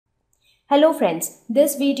Hello friends,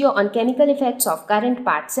 this video on chemical effects of current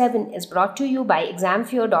part 7 is brought to you by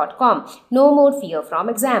examfear.com. No more fear from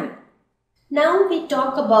exam. Now we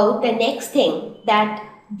talk about the next thing, that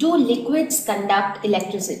do liquids conduct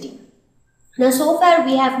electricity? Now so far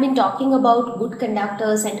we have been talking about good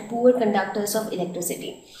conductors and poor conductors of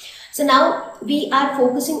electricity. So now we are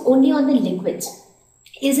focusing only on the liquids.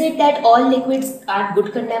 Is it that all liquids are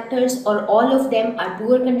good conductors, or all of them are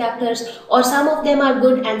poor conductors, or some of them are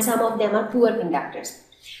good and some of them are poor conductors?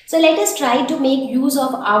 So let us try to make use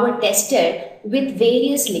of our tester with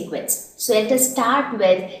various liquids. So let us start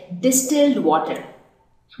with distilled water.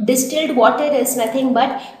 Distilled water is nothing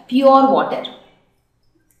but pure water.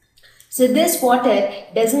 So this water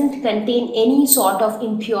doesn't contain any sort of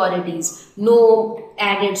impurities, no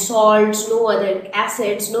added salts, no other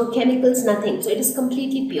acids, no chemicals, nothing. So it is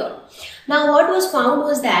completely pure. Now what was found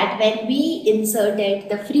was that when we inserted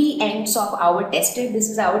the free ends of our tester, this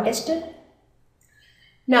is our tester.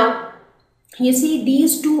 Now you see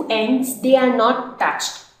these two ends, they are not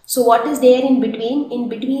touched. So what is there in between? In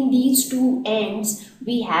between these two ends,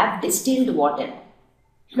 we have distilled water.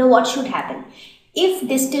 Now what should happen? If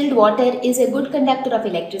distilled water is a good conductor of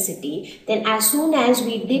electricity, then as soon as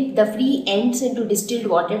we dip the free ends into distilled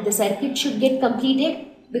water, the circuit should get completed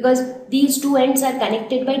because these two ends are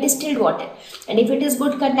connected by distilled water. And if it is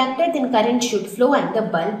good conductor, then current should flow and the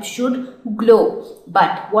bulb should glow.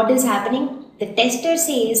 But what is happening? The tester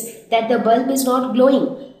says that the bulb is not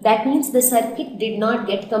glowing. That means the circuit did not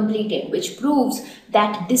get completed, which proves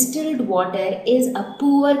that distilled water is a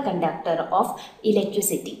poor conductor of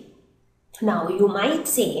electricity. Now you might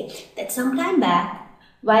say that sometime back,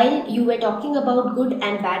 while you were talking about good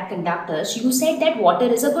and bad conductors, you said that water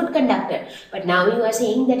is a good conductor, but now you are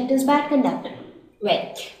saying that it is bad conductor.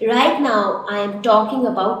 Well, right now I am talking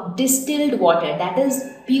about distilled water, that is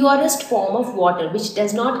purest form of water which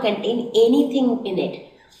does not contain anything in it.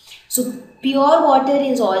 So pure water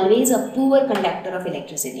is always a poor conductor of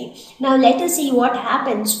electricity. Now let us see what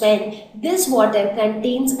happens when this water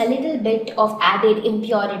contains a little bit of added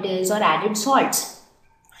impurities or added salts.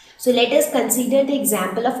 So let us consider the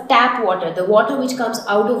example of tap water, the water which comes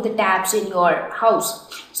out of the taps in your house.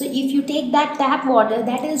 So if you take that tap water,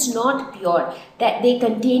 that is not pure, that they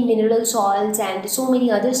contain mineral salts and so many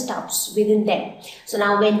other stuffs within them. So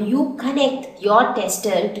now when you connect your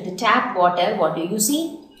tester to the tap water, what do you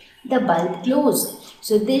see? The bulb glows.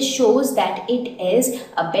 So this shows that it is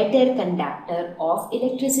a better conductor of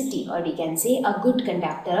electricity, or we can say a good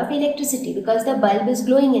conductor of electricity, because the bulb is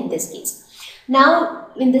glowing in this case. Now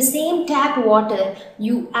in the same tap water,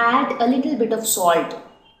 you add a little bit of salt.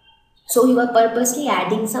 So you are purposely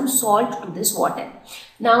adding some salt to this water.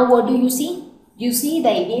 Now what do you see? You see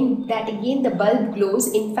that again the bulb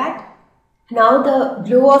glows. In fact, now the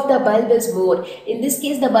glow of the bulb is more. In this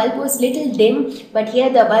case the bulb was little dim, but here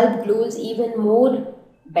the bulb glows even more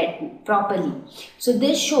properly. So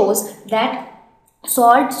this shows that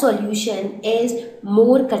salt solution is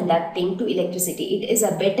more conducting to electricity. It is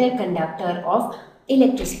a better conductor of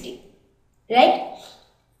electricity, right?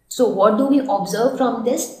 So what do we observe from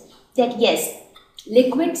this? That yes,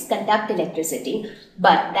 liquids conduct electricity,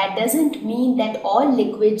 but that doesn't mean that all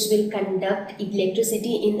liquids will conduct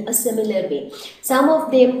electricity in a similar way. Some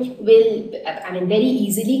of them will, very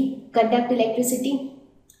easily conduct electricity.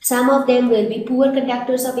 Some of them will be poor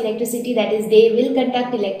conductors of electricity, that is, they will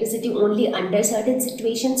conduct electricity only under certain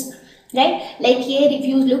situations. Right? Like here, if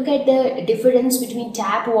you look at the difference between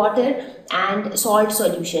tap water and salt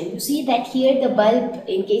solution, you see that here the bulb,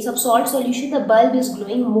 in case of salt solution, the bulb is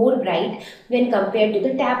glowing more bright when compared to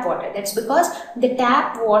the tap water. That's because the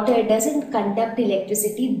tap water doesn't conduct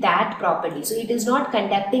electricity that properly. So it is not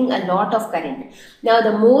conducting a lot of current. Now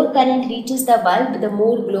the more current reaches the bulb, the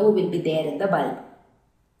more glow will be there in the bulb.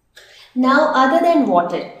 Now other than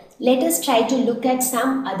water, let us try to look at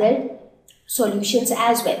some other solutions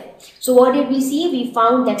as well. So what did we see? We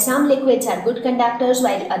found that some liquids are good conductors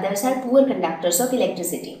while others are poor conductors of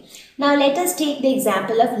electricity. Now let us take the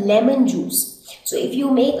example of lemon juice. So if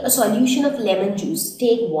you make a solution of lemon juice,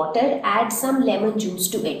 take water, add some lemon juice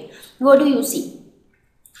to it. What do you see?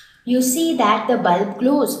 You see that the bulb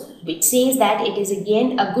glows, which says that it is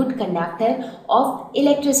again a good conductor of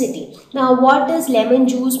electricity. Now what does lemon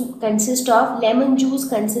juice consist of? Lemon juice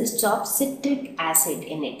consists of citric acid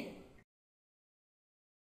in it.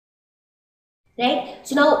 Right?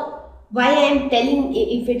 So now why I am telling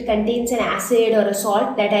if it contains an acid or a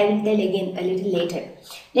salt, that I will tell again a little later.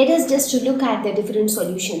 Let us just look at the different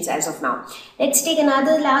solutions as of now. Let's take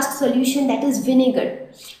another last solution, that is vinegar.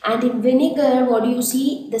 And in vinegar, what do you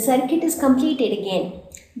see? The circuit is completed again,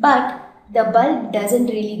 but the bulb doesn't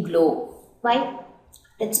really glow. Why?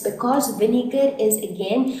 That's because vinegar is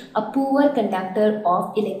again a poor conductor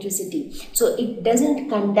of electricity. So it doesn't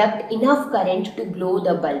conduct enough current to glow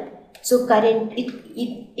the bulb. So current,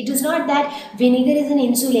 it is not that vinegar is an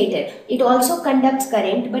insulator. It also conducts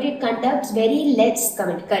current, but it conducts very less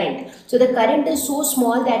current. So the current is so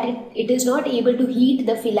small that it is not able to heat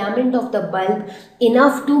the filament of the bulb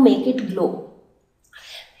enough to make it glow.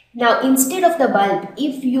 Now, instead of the bulb,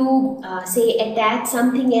 if you say attach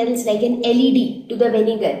something else like an LED to the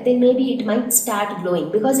vinegar, then maybe it might start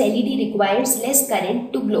glowing, because LED requires less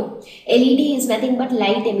current to glow. LED is nothing but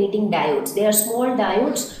light emitting diodes. They are small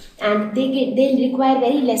diodes and they require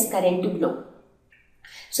very less current to glow.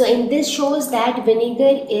 So in this shows that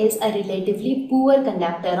vinegar is a relatively poor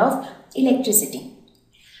conductor of electricity.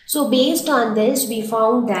 So based on this, we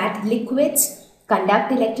found that liquids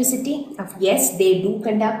conduct electricity. Yes, they do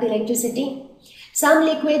conduct electricity. Some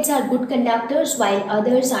liquids are good conductors while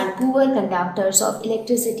others are poor conductors of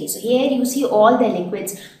electricity. So here you see all the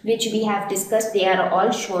liquids which we have discussed, they are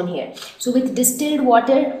all shown here. So with distilled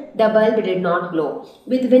water, the bulb did not glow.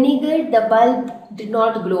 With vinegar, the bulb did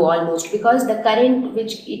not glow almost, because the current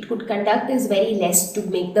which it could conduct is very less to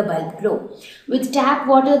make the bulb glow. With tap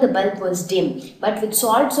water, the bulb was dim, but with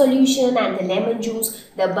salt solution and the lemon juice,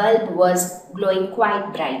 the bulb was glowing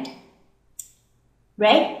quite bright.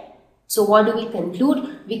 Right? So what do we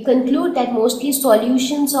conclude? We conclude that mostly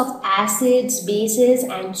solutions of acids, bases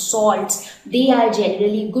and salts, they are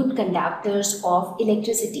generally good conductors of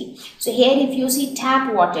electricity. So here if you see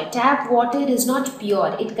tap water is not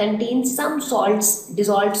pure. It contains some salts,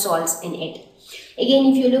 dissolved salts in it. Again,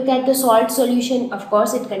 if you look at the salt solution, of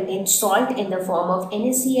course it contains salt in the form of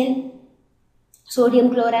NaCl, sodium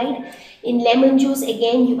chloride. In lemon juice,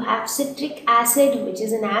 again you have citric acid, which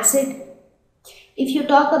is an acid. If you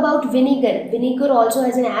talk about vinegar also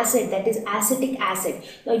has an acid, that is acetic acid.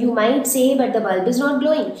 Now you might say, but the bulb is not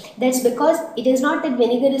glowing. That's because it is not that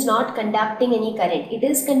vinegar is not conducting any current. It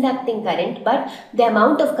is conducting current, but the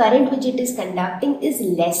amount of current which it is conducting is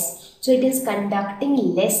less. So it is conducting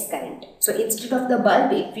less current. So instead of the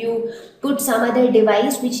bulb, if you put some other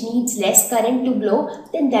device which needs less current to glow,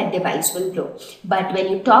 then that device will glow. But when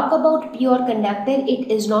you talk about pure conductor, it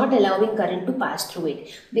is not allowing current to pass through it,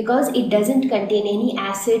 because it doesn't contain any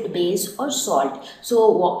acid, base or salt.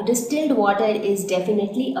 So distilled water is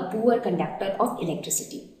definitely a poor conductor of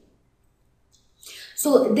electricity.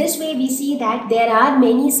 So this way we see that there are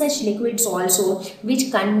many such liquids also which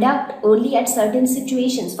conduct only at certain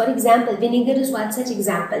situations. For example, vinegar is one such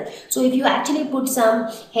example. So if you actually put some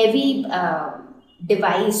heavy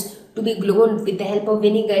device to be glown with the help of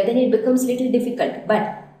vinegar, then it becomes little difficult.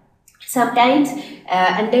 But sometimes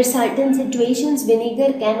under certain situations,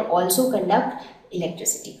 vinegar can also conduct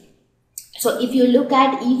electricity. So if you look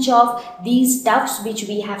at each of these stuffs which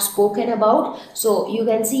we have spoken about, so you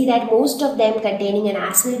can see that most of them containing an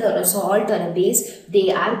acid or a salt or a base,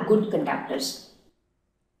 they are good conductors.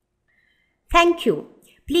 Thank you.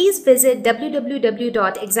 Please visit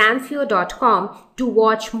www.examfear.com to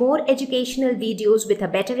watch more educational videos with a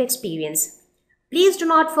better experience. Please do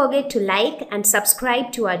not forget to like and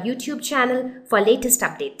subscribe to our YouTube channel for latest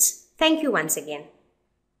updates. Thank you once again.